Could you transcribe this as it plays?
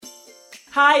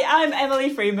Hi, I'm Emily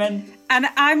Freeman. And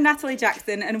I'm Natalie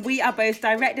Jackson, and we are both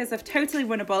directors of Totally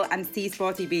Runnable and C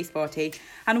Sporty B Sporty.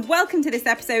 And welcome to this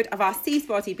episode of our C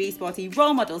Sporty B Sporty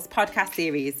Role Models podcast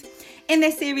series. In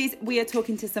this series, we are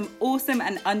talking to some awesome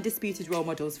and undisputed role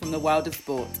models from the world of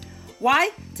sport.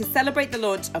 Why? To celebrate the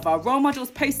launch of our Role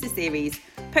Models poster series.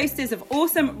 Posters of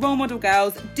awesome role model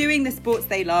girls doing the sports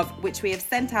they love, which we have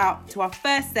sent out to our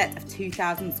first set of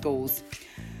 2,000 schools.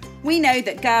 We know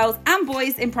that girls and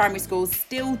boys in primary schools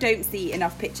still don't see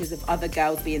enough pictures of other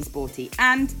girls being sporty.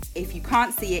 And if you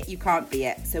can't see it, you can't be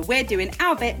it. So we're doing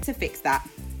our bit to fix that.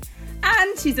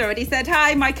 And she's already said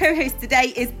hi. My co-host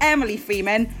today is Emily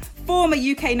Freeman, former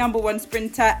UK #1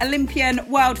 sprinter, Olympian,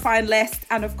 world finalist,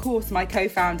 and of course my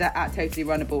co-founder at Totally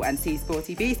Runnable and C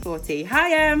Sporty B Sporty.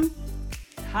 Hi, Em.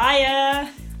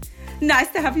 Hiya. Nice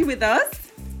to have you with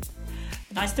us.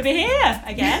 Nice to be here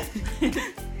again.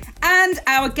 And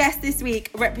our guest this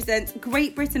week represents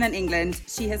Great Britain and England.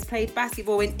 She has played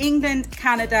basketball in England,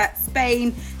 Canada,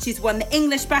 Spain. She's won the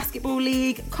English Basketball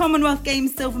League, Commonwealth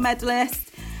Games silver medalist,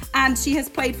 and she has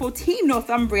played for Team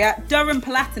Northumbria, Durham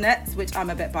Palatinate, which I'm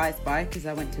a bit biased by because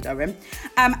I went to Durham.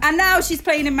 And now she's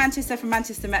playing in Manchester for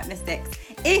Manchester Met Mystics.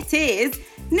 It is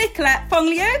Nicolette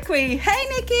Fongliokwe. Hey,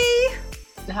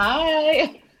 Nikki.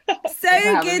 Hi.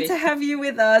 So good to have you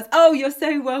with us. Oh, you're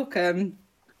so welcome.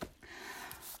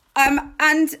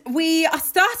 And we are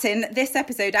starting this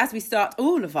episode, as we start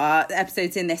all of our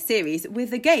episodes in this series,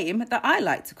 with a game that I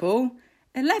like to call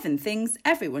 11 Things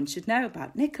Everyone Should Know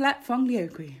About Nicolette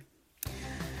Fongliokwe.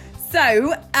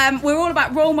 So, we're all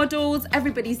about role models,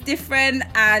 everybody's different,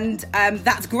 and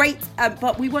that's great,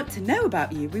 but we want to know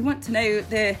about you. We want to know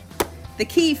the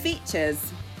key features.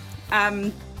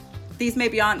 These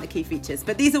maybe aren't the key features,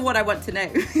 but these are what I want to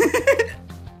know.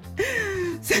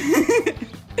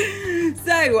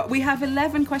 So we have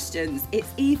 11 questions. It's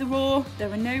either or. There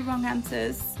are no wrong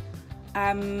answers.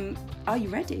 Are you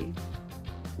ready?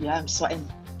 Yeah, I'm sweating.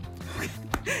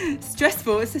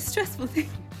 Stressful. It's a stressful thing.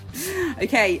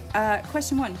 Okay.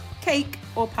 Question 1: cake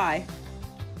or pie?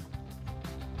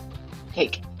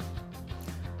 Cake.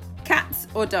 Cats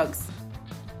or dogs?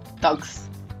 Dogs.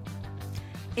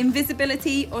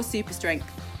 Invisibility or super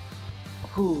strength?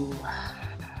 Ooh,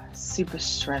 super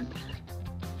strength.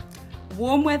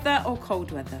 Warm weather or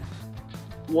cold weather?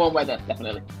 Warm weather,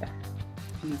 definitely.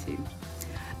 Me too.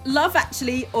 Love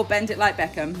Actually or Bend It Like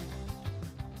Beckham?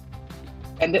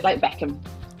 Bend It Like Beckham.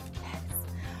 Yes.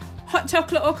 Hot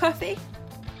chocolate or coffee?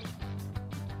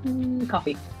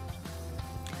 Coffee.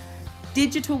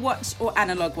 Digital watch or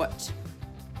analog watch?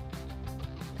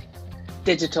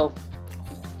 Digital.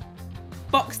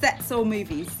 Box sets or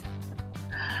movies?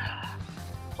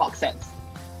 Box sets.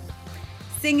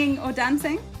 Singing or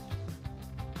dancing?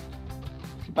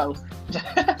 Both.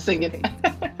 Singing.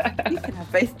 You can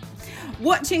have both.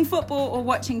 Watching football or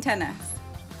watching tennis?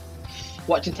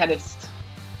 Watching tennis.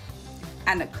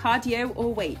 And a cardio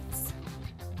or weights?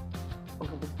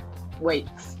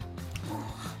 Weights.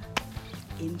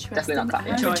 Interesting.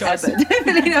 Definitely not cardio. Answer.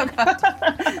 Definitely not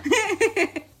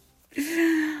cardio.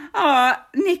 Oh,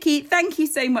 Nikki, thank you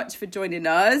so much for joining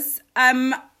us.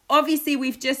 Obviously,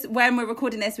 when we're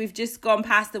recording this, we've just gone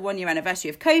past the 1-year anniversary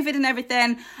of COVID and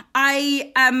everything.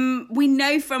 We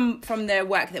know from the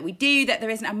work that we do that there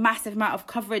isn't a massive amount of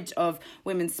coverage of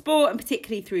women's sport, and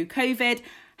particularly through COVID.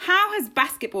 How has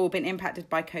basketball been impacted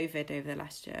by COVID over the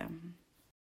last year?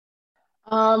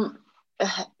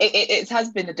 It has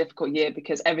been a difficult year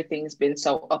because everything's been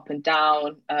so up and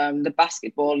down. The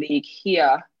basketball league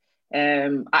here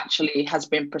actually has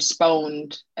been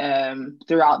postponed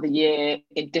throughout the year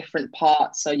in different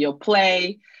parts. So you'll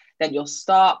play, then you'll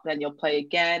stop, then you'll play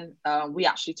again. We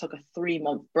actually took a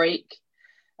 3-month break,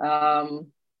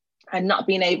 and not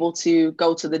being able to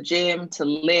go to the gym, to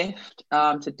lift,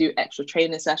 to do extra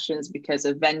training sessions because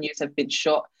the venues have been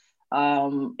shut.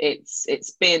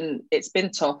 It's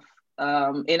been tough.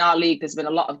 In our league, there's been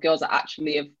a lot of girls that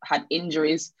actually have had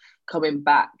injuries coming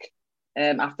back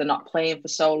after not playing for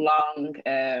so long.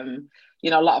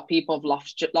 A lot of people have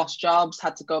lost jobs,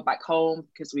 had to go back home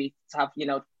because we have,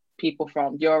 people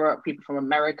from Europe, people from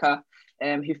America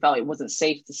who felt it wasn't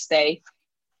safe to stay,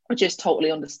 which is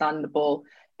totally understandable.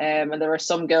 And there are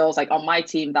some girls like on my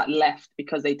team that left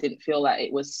because they didn't feel that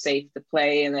it was safe to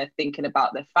play, and they're thinking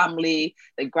about their family,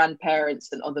 their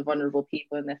grandparents and other vulnerable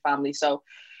people in their family. So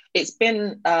it's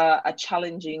been a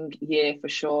challenging year for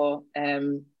sure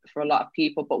for a lot of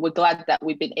people, but we're glad that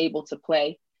we've been able to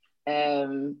play,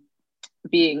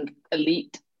 being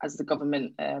elite as the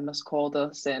government has called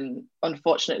us. And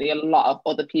unfortunately, a lot of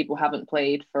other people haven't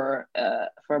played for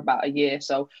about a year.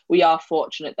 So we are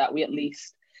fortunate that we at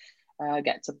least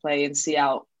get to play and see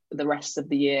out the rest of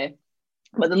the year.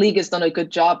 But the league has done a good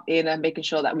job in making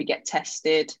sure that we get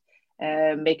tested,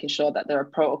 making sure that there are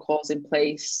protocols in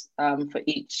place for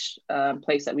each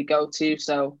place that we go to.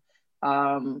 So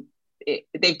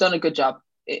they've done a good job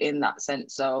in that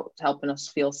sense, so helping us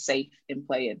feel safe in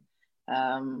playing.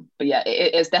 But yeah,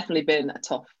 it's definitely been a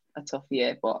tough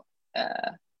year, but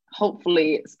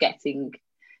hopefully it's getting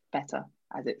better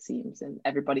as it seems, and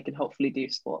everybody can hopefully do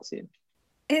sport soon.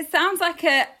 It sounds like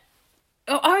I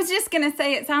was just going to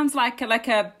say, it sounds like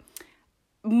a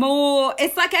more,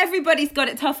 it's like everybody's got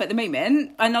it tough at the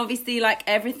moment. And obviously like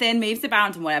everything moves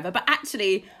about and whatever. But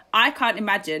actually, I can't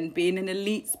imagine being an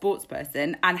elite sports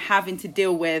person and having to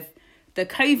deal with the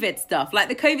COVID stuff. Like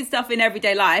the COVID stuff in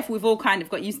everyday life, we've all kind of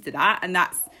got used to that. And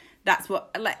that's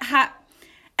what, like,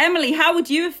 Emily, how would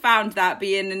you have found that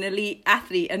being an elite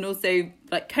athlete and also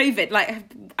like COVID?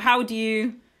 Like, how do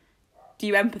you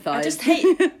empathise? I just hate,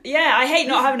 I hate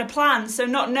not having a plan. So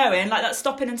not knowing, like that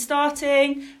stopping and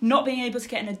starting, not being able to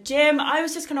get in a gym. I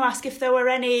was just going to ask if there were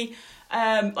any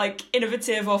like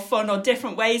innovative or fun or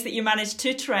different ways that you managed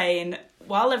to train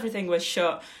while everything was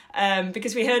shut.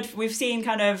 Because we've seen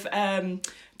kind of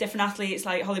different athletes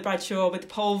like Holly Bradshaw with the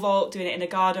pole vault, doing it in a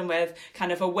garden with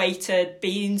kind of a weighted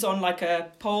beams on like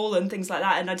a pole and things like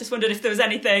that. And I just wondered if there was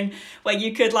anything where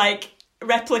you could like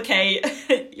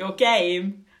replicate your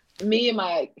game. Me and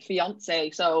my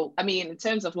fiance, so I mean in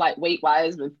terms of like weight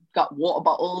wise, we've got water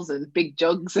bottles and big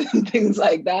jugs and things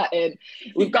like that, and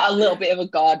we've got a little bit of a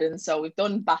garden, so we've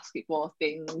done basketball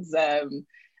things and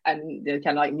kind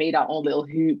of like made our own little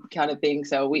hoop kind of thing.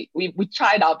 So we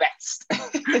tried our best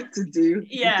to do.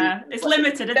 It's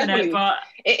limited, isn't it? But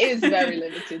it is very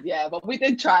limited, but we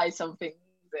did try some things,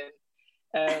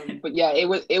 and but yeah,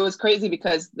 it was crazy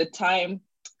because the time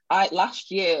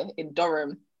last year in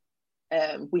Durham,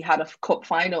 we had a cup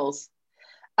finals,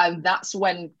 and that's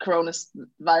when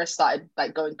coronavirus started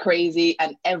like going crazy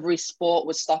and every sport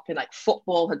was stopping. Like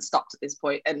football had stopped at this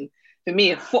point, and for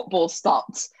me, if football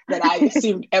stopped, then I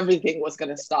assumed everything was going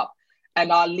to stop.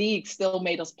 And our league still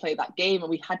made us play that game, and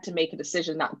we had to make a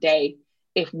decision that day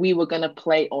if we were going to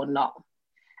play or not.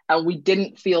 And we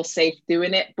didn't feel safe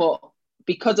doing it, but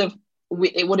because of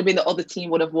it would have been the other team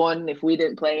would have won if we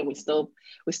didn't play, and we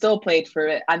still played for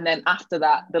it. And then after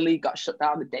that, the league got shut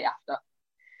down the day after.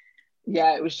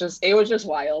 Yeah, it was just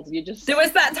wild. There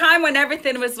was that time when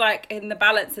everything was like in the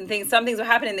balance and some things were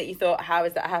happening that you thought, how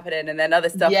is that happening? And then other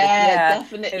stuff.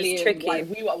 Definitely. It was tricky. Like,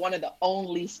 we were one of the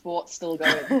only sports still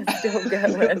going.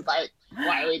 It was like,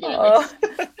 why are we doing this?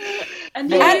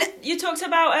 And you talked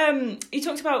about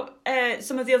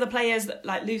some of the other players that,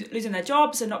 like losing their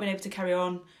jobs and not being able to carry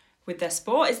on with their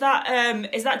sport. Is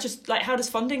that just like, how does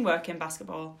funding work in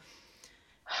basketball?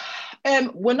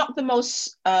 We're not the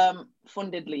most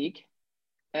funded league,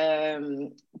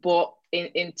 but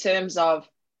in terms of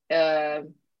a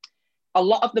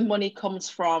lot of the money comes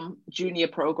from junior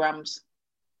programs.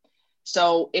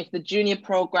 So if the junior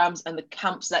programs and the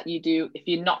camps that you do, if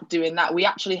you're not doing that, we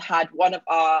actually had one of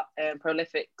our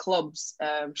prolific clubs,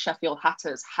 Sheffield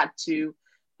Hatters, had to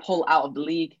pull out of the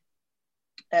league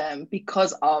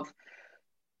because of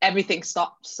everything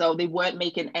stopped. So they weren't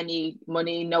making any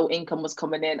money, no income was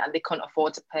coming in, and they couldn't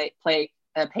afford to pay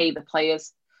the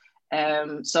players.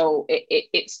 So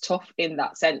it's tough in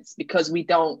that sense because we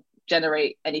don't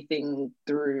generate anything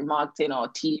through marketing or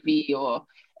TV or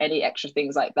any extra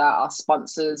things like that. Our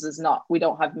sponsors we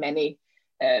don't have many.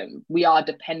 We are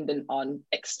dependent on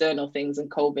external things, and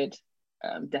COVID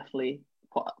definitely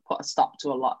put a stop to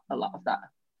a lot of that.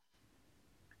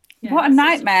 Yeah, what a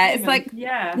nightmare. It's like,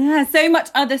 so much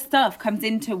other stuff comes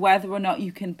into whether or not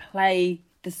you can play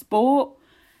the sport.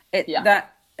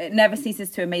 That it never ceases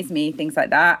to amaze me, things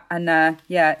like that. And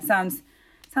it sounds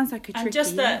like a tricky. And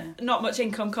just that not much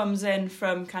income comes in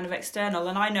from kind of external.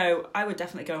 And I know I would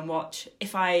definitely go and watch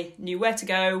if I knew where to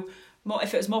go,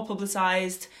 if it was more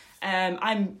publicised.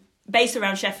 I'm based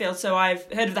around Sheffield, so I've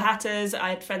heard of the Hatters. I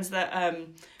had friends that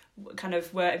kind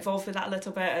of were involved with that a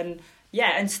little bit,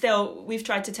 and still we've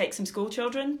tried to take some school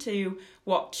children to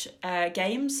watch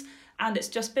games, and it's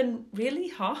just been really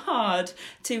hard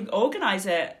to organise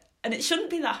it, and it shouldn't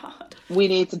be that hard. We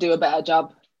need to do a better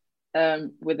job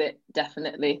with it,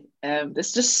 definitely.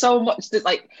 There's just so much that,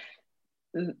 like,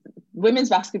 women's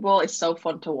basketball is so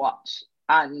fun to watch,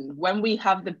 and when we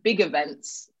have the big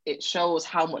events, it shows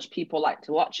how much people like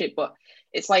to watch it. But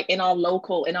it's like in our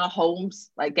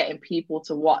homes, like getting people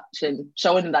to watch and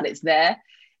showing them that it's there.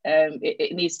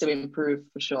 It needs to improve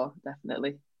for sure,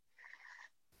 definitely.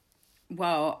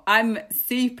 Well, I'm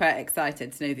super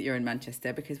excited to know that you're in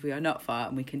Manchester, because we are not far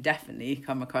and we can definitely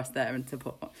come across there and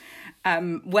support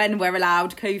when we're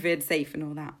allowed, COVID safe and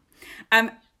all that.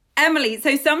 Emily,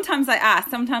 so sometimes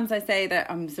I say that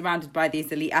I'm surrounded by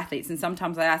these elite athletes, and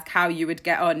sometimes I ask how you would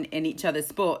get on in each other's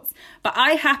sports. But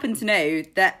I happen to know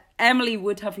that Emily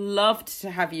would have loved to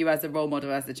have you as a role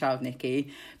model as a child,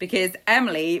 Nikki, because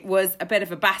Emily was a bit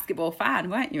of a basketball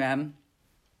fan, weren't you, Em?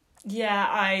 Yeah,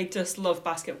 I just love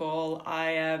basketball.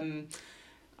 I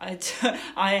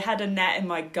had a net in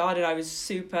my garden. I was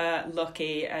super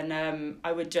lucky, and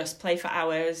I would just play for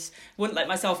hours. Wouldn't let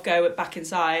myself go back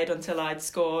inside until I'd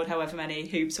scored however many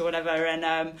hoops or whatever. And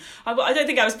I don't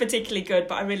think I was particularly good,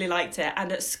 but I really liked it.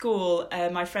 And at school,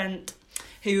 my friend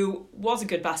who was a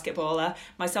good basketballer,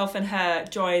 myself and her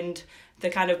joined the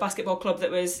kind of basketball club that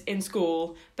was in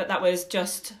school, but that was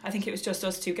just, I think it was just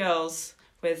us two girls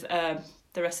with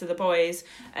the rest of the boys.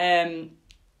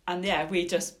 And yeah, we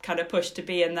just kind of pushed to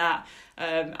be in that.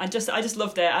 I just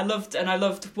loved it. I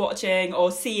loved watching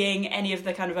or seeing any of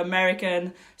the kind of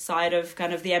American side of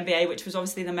kind of the NBA, which was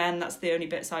obviously the men. That's the only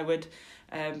bits I would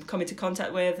come into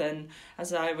contact with. And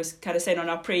as I was kind of saying on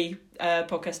our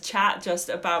pre-podcast chat, just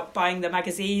about buying the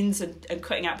magazines and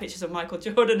cutting out pictures of Michael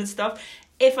Jordan and stuff.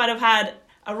 If I'd have had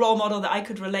a role model that I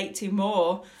could relate to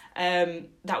more,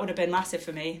 that would have been massive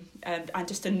for me. And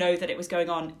just to know that it was going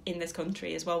on in this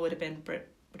country as well would have been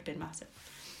massive.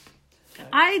 So.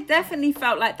 I definitely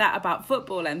felt like that about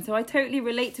football, Em, so I totally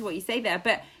relate to what you say there.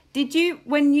 But did you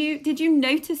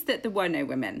notice that there were no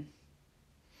women?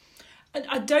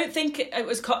 I don't think it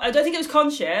was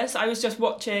conscious. I was just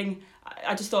watching.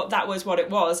 I just thought that was what it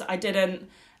was. I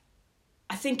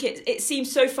think it seemed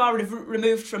so far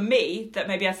removed from me that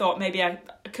maybe I thought maybe I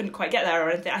couldn't quite get there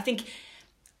or anything. I think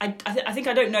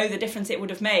I don't know the difference it would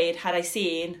have made had I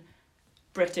seen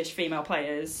British female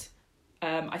players.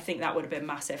 I think that would have been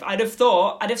massive. I'd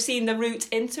have seen the route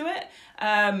into it,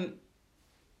 and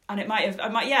I might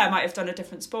have done a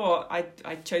different sport.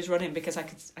 I chose running because I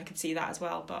could see that as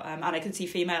well, but and I could see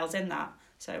females in that.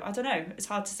 So I don't know. It's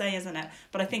hard to say, isn't it?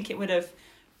 But I think it would have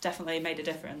definitely made a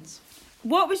difference.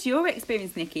 What was your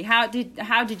experience, Nikki? How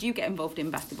did you get involved in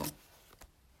basketball?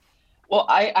 Well,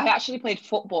 I actually played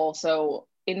football. So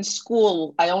in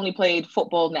school, I only played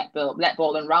football,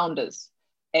 netball, and rounders.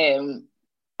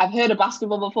 I've heard of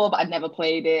basketball before, but I'd never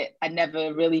played it. I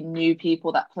never really knew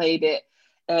people that played it.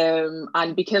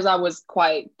 And because I was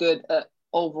quite good at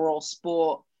overall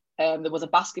sport, there was a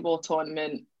basketball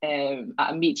tournament at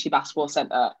Amici Basketball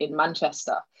Centre in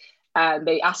Manchester. And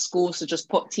they asked schools to just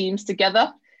put teams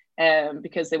together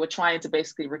because they were trying to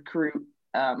basically recruit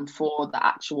for the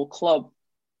actual club.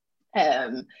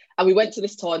 And we went to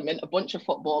this tournament, a bunch of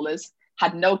footballers,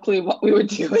 had no clue what we were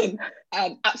doing,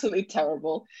 and absolutely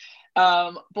terrible.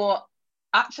 But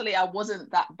actually I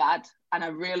wasn't that bad and I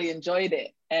really enjoyed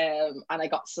it. And I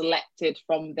got selected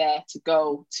from there to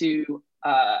go to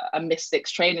a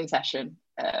Mystics training session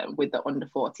with the under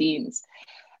 14s.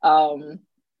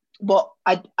 But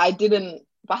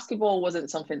basketball wasn't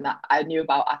something that I knew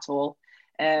about at all.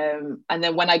 And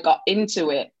then when I got into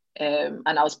it and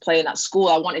I was playing at school,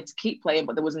 I wanted to keep playing,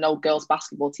 but there was no girls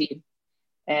basketball team.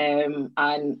 And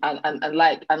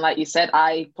like you said,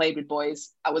 I played with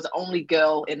boys. I was the only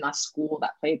girl in that school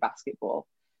that played basketball.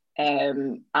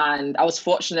 And I was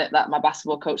fortunate that my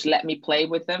basketball coach let me play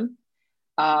with them.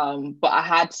 But I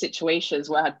had situations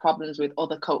where I had problems with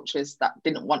other coaches that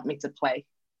didn't want me to play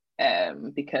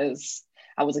because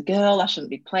I was a girl, I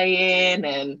shouldn't be playing.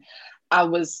 And I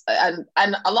was, and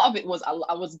a lot of it was,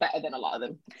 I was better than a lot of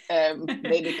them.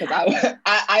 Maybe because I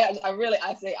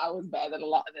say I was better than a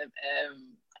lot of them.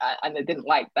 And they didn't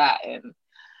like that. And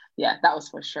yeah, that was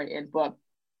frustrating. But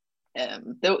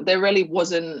there really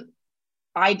wasn't,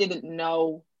 I didn't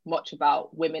know much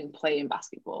about women playing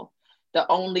basketball. The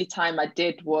only time I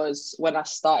did was when I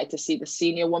started to see the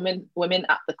senior women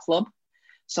at the club.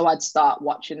 So I'd start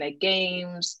watching their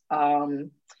games.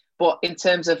 But in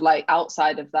terms of like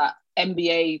outside of that,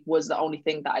 NBA was the only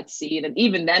thing that I'd seen. And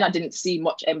even then I didn't see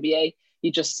much NBA.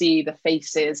 You just see the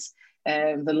faces,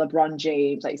 the LeBron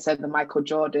James, like you said, the Michael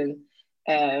Jordan.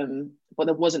 But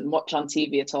there wasn't much on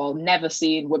TV at all. Never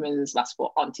seen women's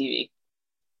basketball on TV.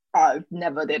 I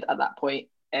never did at that point.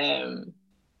 But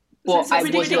it's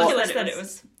ridiculous that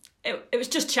it was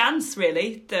just chance,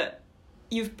 really, that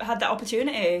you've had that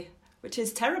opportunity, which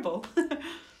is terrible.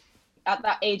 At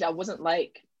that age, I wasn't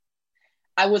like,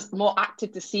 I was more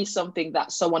active to see something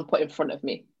that someone put in front of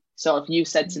me. So if you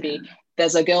said to me,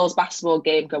 there's a girls' basketball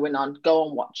game going on, go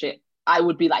and watch it, I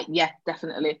would be like, yeah,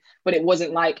 definitely. But it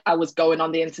wasn't like I was going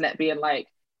on the internet being like,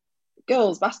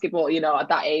 girls' basketball, at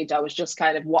that age, I was just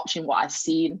kind of watching what I've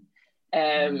seen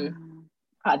at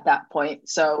that point.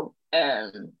 So,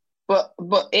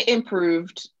 but it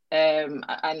improved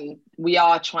And we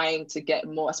are trying to get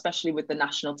more, especially with the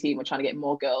national team, we're trying to get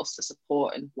more girls to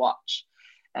support and watch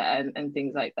and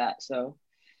things like that. So,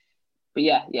 but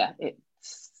yeah,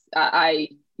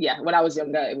 when I was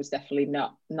younger, it was definitely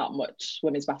not much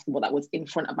women's basketball that was in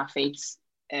front of my face.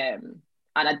 And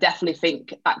I definitely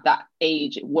think at that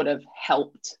age, it would have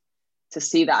helped to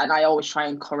see that. And I always try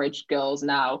and encourage girls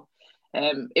now.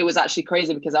 It was actually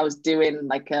crazy because I was doing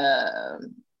like a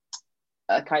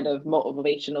kind of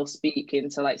motivational speaking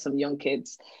to like some young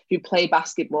kids who play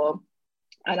basketball.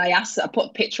 And I put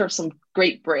a picture of some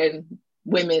Great Britain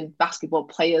women basketball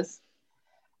players,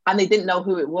 and they didn't know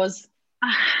who it was.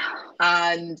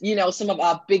 And, you know, some of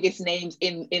our biggest names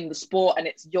in the sport, and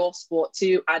it's your sport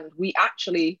too. And we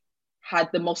actually had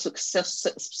the most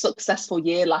successful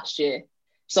year last year.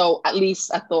 So at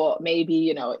least I thought maybe,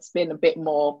 you know, it's been a bit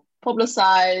more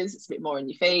publicized, it's a bit more in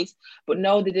your face, but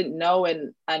no, they didn't know.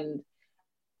 And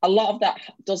a lot of that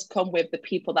does come with the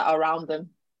people that are around them,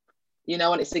 you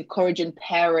know, and it's encouraging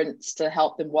parents to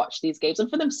help them watch these games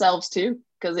and for themselves too,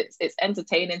 because it's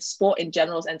entertaining. Sport in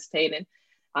general is entertaining.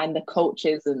 And the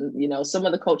coaches, and, you know, some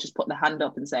of the coaches put their hand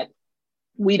up and said,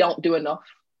 we don't do enough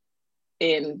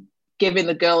in giving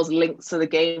the girls links to the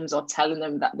games or telling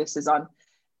them that this is on,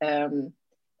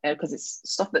 because it's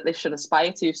stuff that they should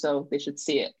aspire to, so they should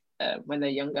see it when they're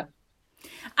younger.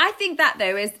 I think that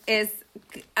though is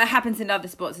happens in other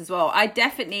sports as well. I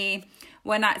definitely,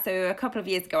 so a couple of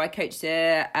years ago I coached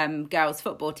a girls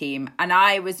football team, and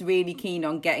I was really keen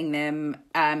on getting them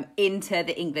into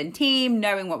the England team,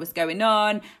 knowing what was going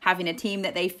on, having a team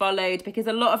that they followed, because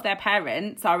a lot of their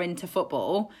parents are into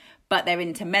football, but they're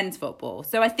into men's football.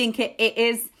 So I think it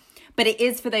is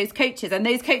for those coaches, and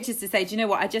those coaches to say, do you know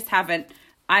what,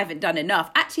 I haven't done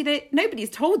enough. Actually, nobody's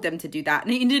told them to do that.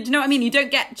 Do you know what I mean? You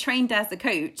don't get trained as a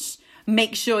coach,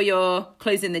 make sure you're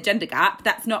closing the gender gap.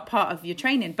 That's not part of your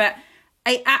training. But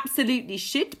it absolutely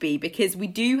should be, because we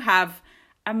do have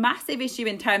a massive issue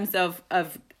in terms of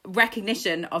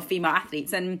recognition of female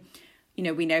athletes. And, you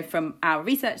know, we know from our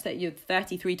research that you're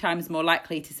 33 times more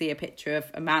likely to see a picture of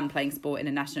a man playing sport in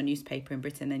a national newspaper in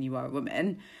Britain than you are a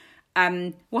woman.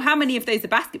 Well, how many of those are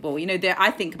basketball? You know,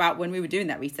 I think about when we were doing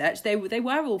that research, they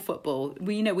were all football.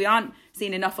 We aren't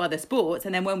seeing enough other sports,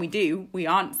 and then when we do, we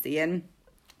aren't seeing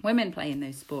women playing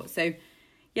those sports. So,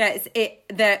 yeah,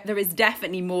 there is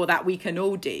definitely more that we can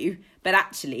all do, but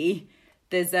actually,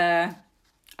 there's I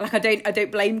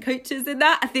don't blame coaches in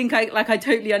that. I think I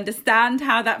totally understand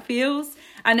how that feels,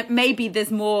 and maybe there's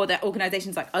more that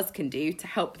organisations like us can do to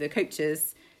help the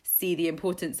coaches see the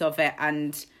importance of it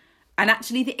and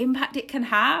actually the impact it can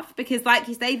have, because like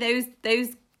you say,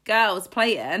 those girls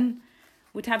playing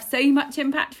would have so much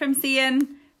impact from seeing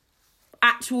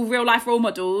actual real life role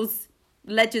models,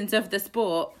 legends of the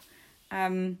sport.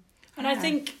 And I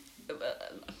think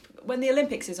when the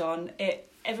Olympics is on,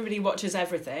 everybody watches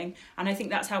everything, and I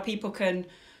think that's how people can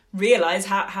realise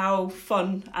how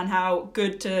fun and how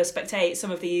good to spectate some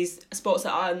of these sports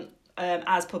that aren't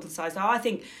as publicised are. I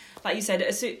think, like you said,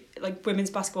 like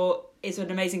women's basketball is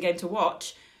an amazing game to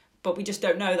watch, but we just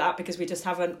don't know that because we just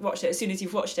haven't watched it. As soon as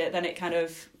you've watched it, then it kind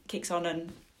of kicks on,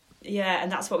 and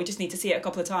that's what we just need to see it a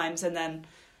couple of times, and then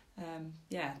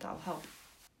that'll help.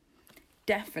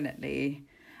 Definitely.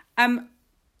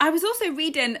 I was also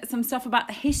reading some stuff about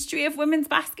the history of women's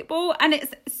basketball, and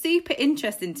it's super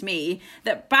interesting to me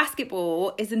that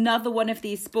basketball is another one of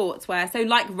these sports where, so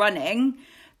like running,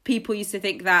 people used to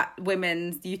think that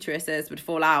women's uteruses would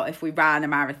fall out if we ran a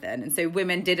marathon. And so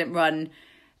women didn't run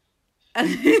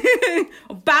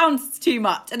or bounce too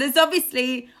much. And there's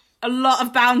obviously a lot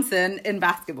of bouncing in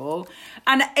basketball.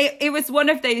 And it was one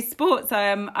of those sports.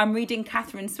 I'm reading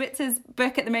Catherine Switzer's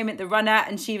book at the moment, The Runner.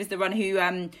 And she was the one who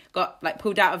got like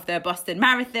pulled out of the Boston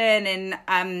Marathon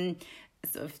in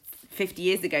sort of 50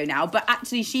 years ago now. But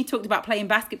actually she talked about playing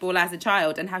basketball as a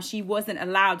child and how she wasn't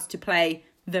allowed to play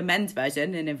the men's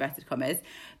version, in inverted commas,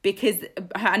 because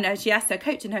she asked her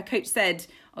coach, and her coach said,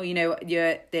 oh, you know,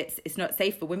 it's not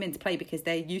safe for women to play because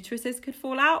their uteruses could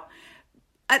fall out.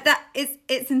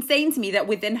 It's insane to me that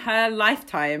within her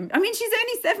lifetime, I mean, she's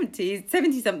only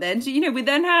 70 something, you know,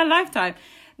 within her lifetime,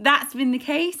 that's been the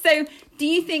case. So do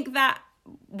you think that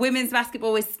women's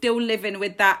basketball is still living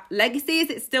with that legacy? Is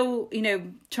it still, you know,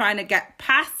 trying to get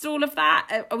past all of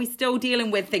that? Are we still dealing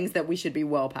with things that we should be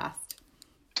well past?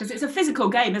 Because it's a physical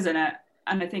game, isn't it?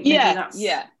 And I think maybe that's...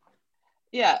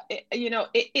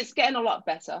 It's getting a lot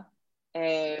better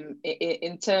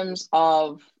in terms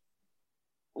of,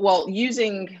 well,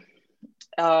 using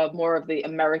more of the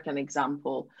American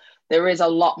example, there is a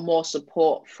lot more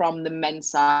support from the men's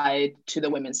side to the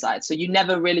women's side. So you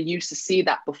never really used to see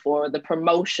that before. The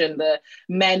promotion, the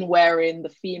men wearing the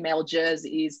female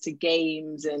jerseys to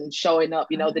games and showing up,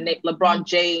 you know, the LeBron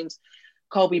James,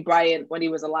 Kobe Bryant, when he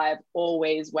was alive,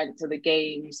 always went to the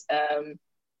games.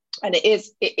 And it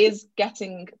is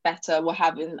getting better. We're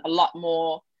having a lot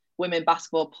more women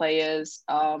basketball players,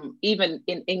 even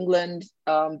in England,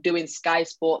 doing Sky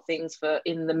Sport things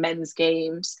in the men's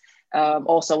games.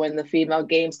 Also in the female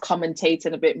games,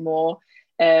 commentating a bit more.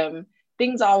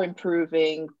 Things are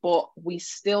improving, but we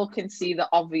still can see the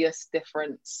obvious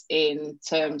difference in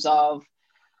terms of,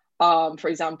 for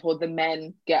example, the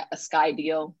men get a Sky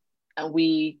deal, and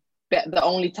the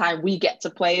only time we get to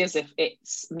play is if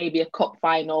it's maybe a cup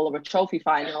final or a trophy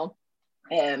final,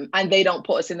 and they don't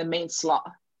put us in the main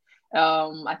slot.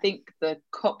 I think the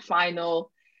cup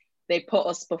final, they put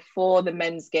us before the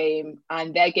men's game,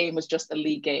 and their game was just a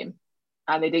league game,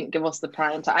 and they didn't give us the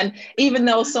prime time. And even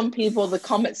though some people,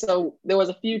 so there was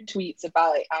a few tweets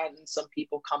about it, and some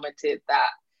people commented that,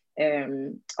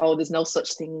 there's no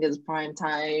such thing as prime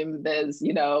time. There's,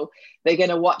 you know, they're going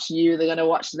to watch you, they're going to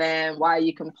watch them. Why are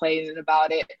you complaining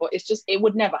about it? But it's just, it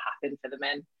would never happen for the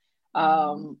men.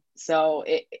 So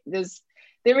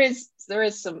there is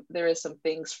some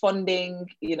things, funding,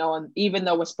 you know, and even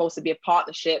though we're supposed to be a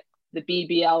partnership, the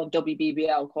BBL and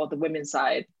WBBL, called the women's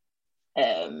side,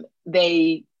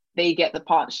 they get the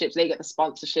partnerships, they get the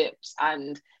sponsorships,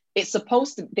 and it's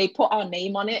supposed to, they put our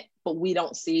name on it, but we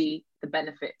don't see the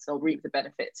benefits or reap the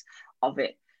benefits of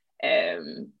it.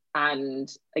 And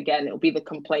again, it'll be the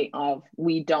complaint of,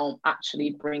 we don't actually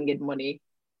bring in money.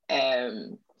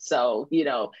 So, you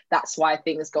know, that's why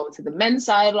things go to the men's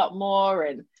side a lot more,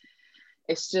 and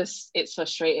it's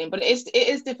frustrating. But it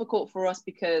is difficult for us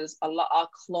because our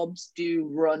clubs do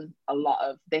run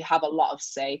they have a lot of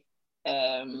say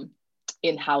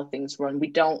in how things run.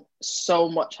 We don't so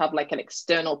much have like an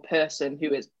external person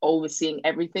who is overseeing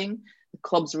everything. The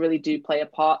clubs really do play a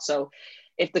part. So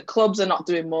if the clubs are not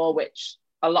doing more, which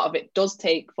a lot of it does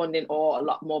take funding or a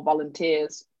lot more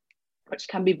volunteers, which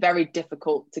can be very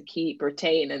difficult to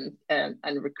retain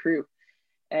and recruit.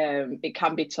 It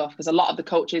can be tough because a lot of the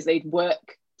coaches, they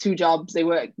work 2 jobs. They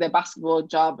work their basketball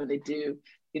job, and they do,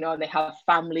 you know, and they have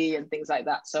family and things like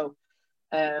that. So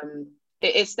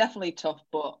it's definitely tough,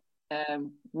 but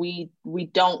we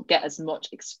don't get as much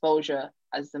exposure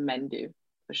as the men do,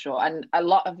 for sure. And a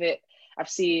lot of it I've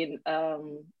seen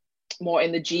more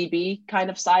in the GB kind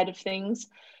of side of things.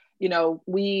 You know,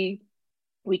 we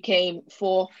came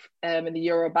 4th in the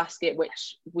Eurobasket,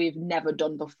 which we've never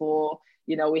done before.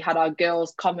 You know, we had our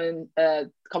girls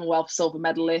Commonwealth silver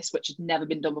medalists, which had never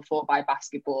been done before by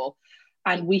basketball.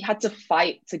 And we had to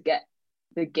fight to get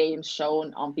the games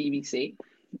shown on BBC,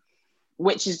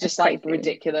 which is just like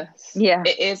ridiculous. Yeah.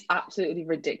 It is absolutely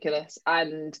ridiculous.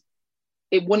 And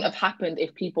it wouldn't have happened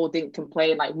if people didn't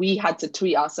complain. Like, we had to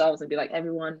tweet ourselves and be like,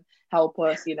 everyone help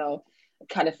us, you know,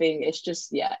 kind of thing. It's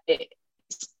just, yeah,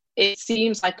 it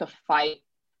seems like a fight.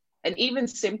 And even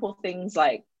simple things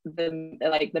like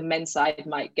the men's side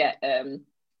might get,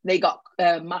 they got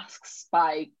masks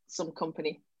by some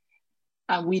company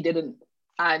and we didn't.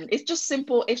 And it's just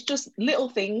simple. It's just little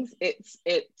things.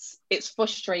 It's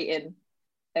frustrating.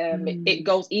 It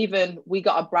goes, even we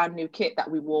got a brand new kit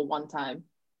that we wore one time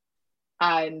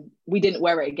and we didn't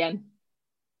wear it again,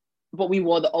 but we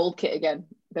wore the old kit again.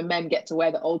 The men get to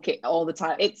wear the old kit all the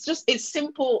time. It's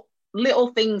simple little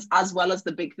things as well as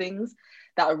the big things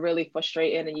that are really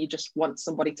frustrating, and you just want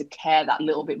somebody to care that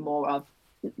little bit more of,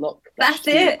 look, that's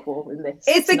it. In this.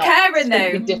 It's the caring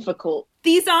though. It's difficult.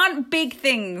 These aren't big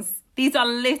things. These are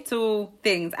little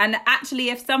things. And actually,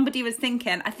 if somebody was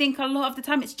thinking, I think a lot of the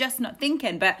time it's just not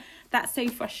thinking, but that's so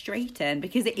frustrating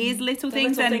because it is little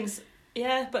things.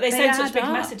 Yeah, but they send such big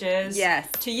messages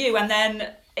to you, and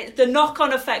then the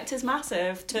knock-on effect is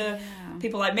massive to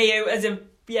people like me who, as a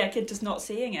kid, just not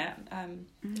seeing it.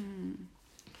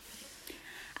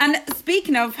 And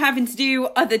speaking of having to do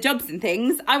other jobs and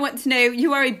things, I want to know,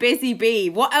 you are a busy bee.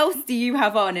 What else do you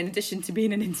have on in addition to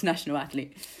being an international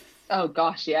athlete? Oh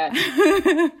gosh, yeah.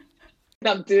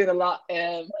 I'm doing a lot.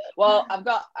 Well,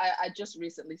 I just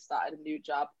recently started a new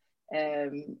job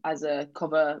as a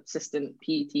cover assistant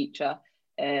PE teacher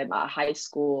at a high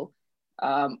school,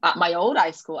 at my old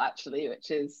high school actually,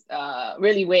 which is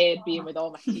really weird being with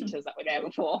all my teachers that were there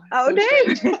before. Oh no.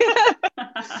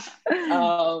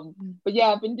 But yeah,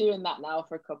 I've been doing that now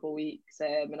for a couple of weeks,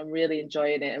 and I'm really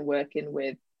enjoying it and working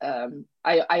with.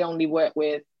 I only work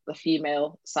with the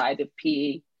female side of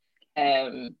PE.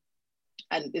 And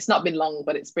it's not been long,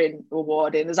 but it's been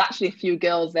rewarding. There's actually a few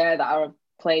girls there that are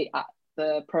play at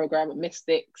the program at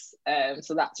Mystics.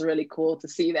 So that's really cool to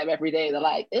see them every day. They're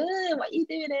like, what are you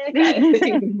doing here? Kind of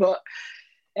thing. But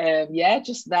yeah,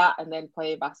 just that, and then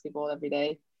playing basketball every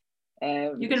day.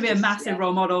 You're going to be a massive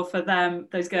role model for them,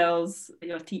 those girls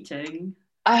you're teaching.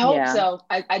 I hope so.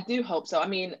 I do hope so. I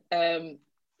mean,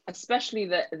 especially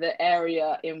the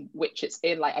area in which it's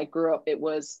in. Like I grew up, it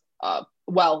was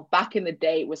back in the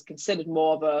day, it was considered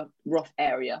more of a rough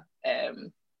area,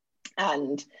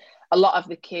 and a lot of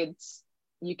the kids,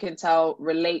 you can tell,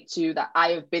 relate to that.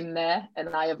 I have been there and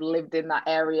I have lived in that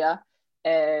area,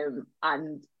 and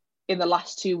in the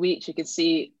last 2 weeks, you can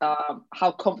see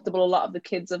how comfortable a lot of the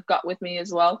kids have got with me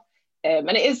as well. And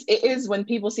it is when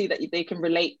people see that they can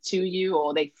relate to you,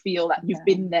 or they feel that you've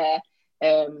been there,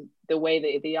 the way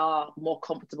that they are more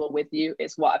comfortable with you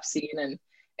is what I've seen. And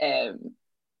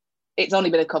it's only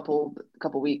been a couple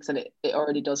weeks, and it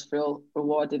already does feel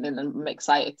rewarding, and I'm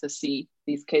excited to see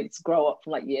these kids grow up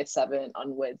from like year 7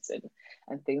 onwards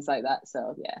and things like that.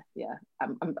 So yeah,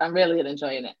 I'm really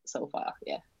enjoying it so far.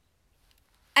 Yeah.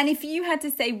 And if you had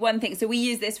to say one thing, so we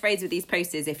use this phrase with these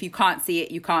posters, if you can't see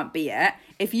it, you can't be it.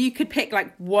 If you could pick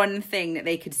like one thing that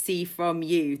they could see from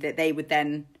you that they would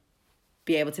then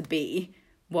be able to be,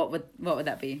 what would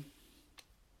that be?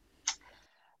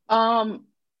 For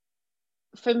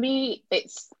me,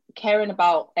 it's caring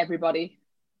about everybody,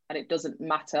 and it doesn't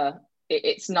matter.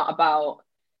 It's not about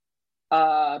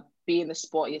being the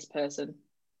sportiest person.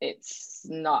 It's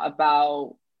not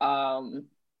about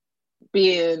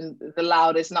being the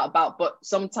loudest, not about, but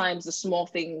sometimes the small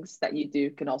things that you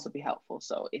do can also be helpful.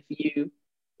 So if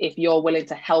you're willing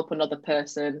to help another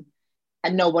person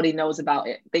and nobody knows about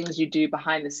it, things you do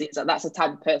behind the scenes, that's the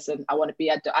type of person I want to be.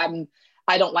 I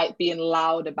don't like being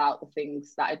loud about the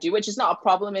things that I do, which is not a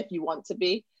problem if you want to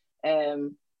be,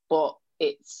 but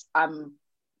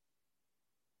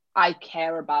I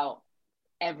care about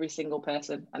every single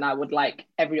person, and I would like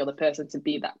every other person to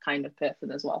be that kind of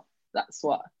person as well. That's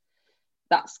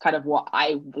kind of what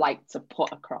I like to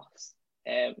put across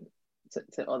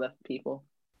to other people.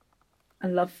 I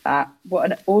love that. What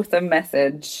an awesome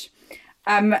message.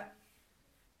 I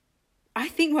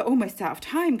think we're almost out of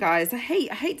time, guys. I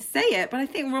hate to say it, but I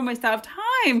think we're almost out of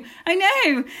time. I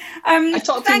know. I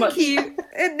talk too much. Thank you.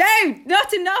 No,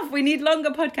 not enough. We need longer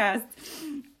podcasts.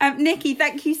 Nikki,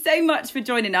 thank you so much for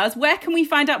joining us. Where can we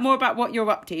find out more about what you're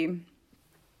up to?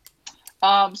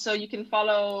 So you can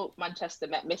follow Manchester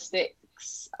Met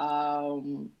Mystics.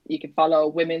 You can follow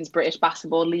Women's British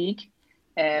Basketball League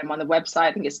on the website.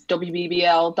 I think it's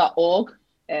wbbl.org.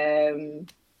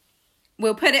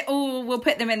 We'll put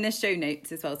them in the show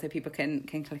notes as well, so people can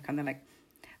click on them. Like,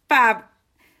 fab.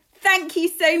 Thank you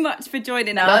so much for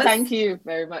joining us. No, thank you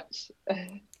very much.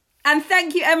 And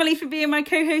thank you, Emily, for being my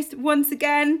co-host once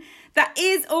again. That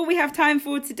is all we have time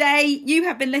for today. You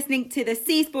have been listening to the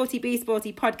C Sporty B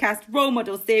Sporty podcast Role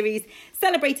Models series,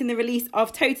 celebrating the release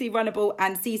of Totally Runnable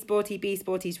and C Sporty B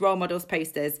Sporty's Role Models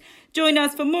posters. Join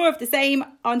us for more of the same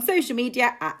on social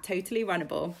media at Totally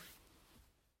Runnable.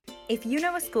 If you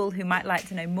know a school who might like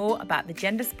to know more about the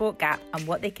gender sport gap and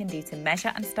what they can do to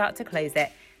measure and start to close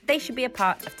it, they should be a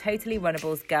part of Totally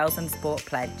Runnable's Girls and Sport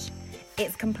Pledge.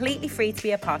 It's completely free to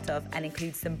be a part of and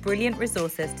includes some brilliant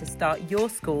resources to start your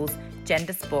school's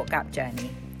gender sport gap journey.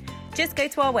 Just go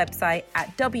to our website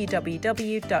at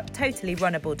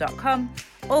www.totallyrunnable.com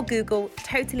or Google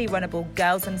Totally Runnable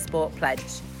Girls and Sport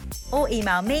Pledge. Or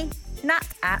email me,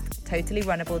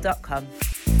 nat@totallyrunnable.com.